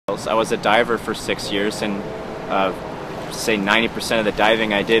levels. I was a diver for 6 years, and say 90% of the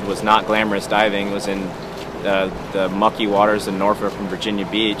diving I did was not glamorous diving. It was in the mucky waters of Norfolk and Virginia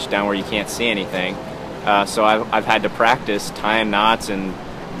Beach, down where you can't see anything. So I've had to practice tying knots and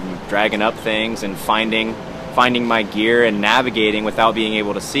dragging up things and finding my gear and navigating without being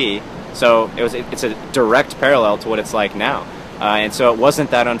able to see. So it's a direct parallel to what it's like now. And so it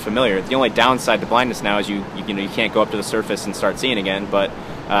wasn't that unfamiliar. The only downside to blindness now is you can't go up to the surface and start seeing again, but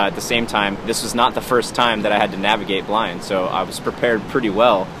at the same time, this was not the first time that I had to navigate blind, so I was prepared pretty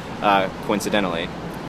well, coincidentally.